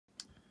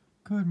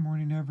Good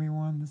morning,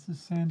 everyone. This is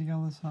Sandy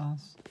Ellis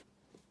Haas,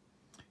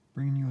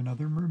 bringing you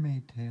another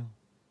mermaid tale.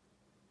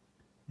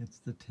 It's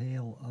the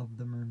tale of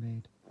the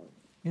mermaid.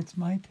 It's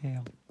my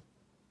tale.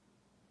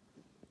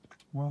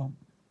 Well,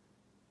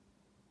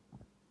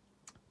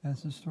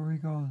 as the story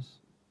goes,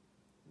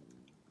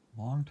 a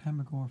long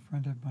time ago, a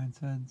friend of mine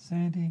said,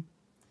 "Sandy,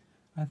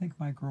 I think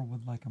my girl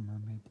would like a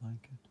mermaid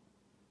blanket."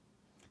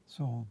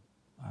 So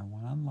I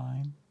went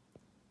online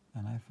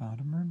and I found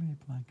a mermaid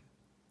blanket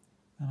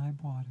and I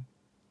bought it.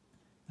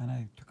 And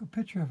I took a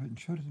picture of it and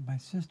showed it to my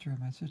sister. And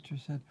my sister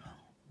said,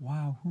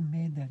 "Wow, who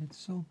made that? It's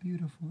so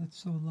beautiful. It's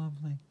so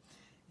lovely."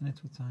 And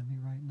it's what's on me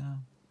right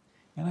now.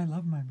 And I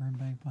love my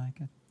mermaid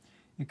blanket.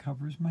 It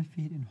covers my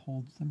feet and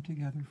holds them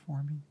together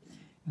for me.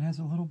 And has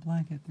a little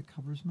blanket that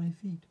covers my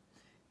feet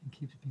and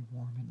keeps me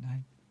warm at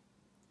night.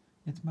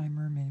 It's my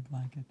mermaid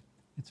blanket.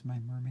 It's my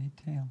mermaid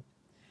tale.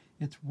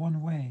 It's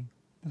one way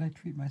that I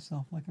treat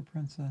myself like a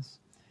princess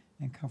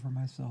and cover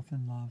myself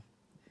in love.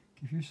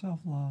 Give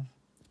yourself love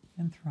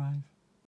and thrive.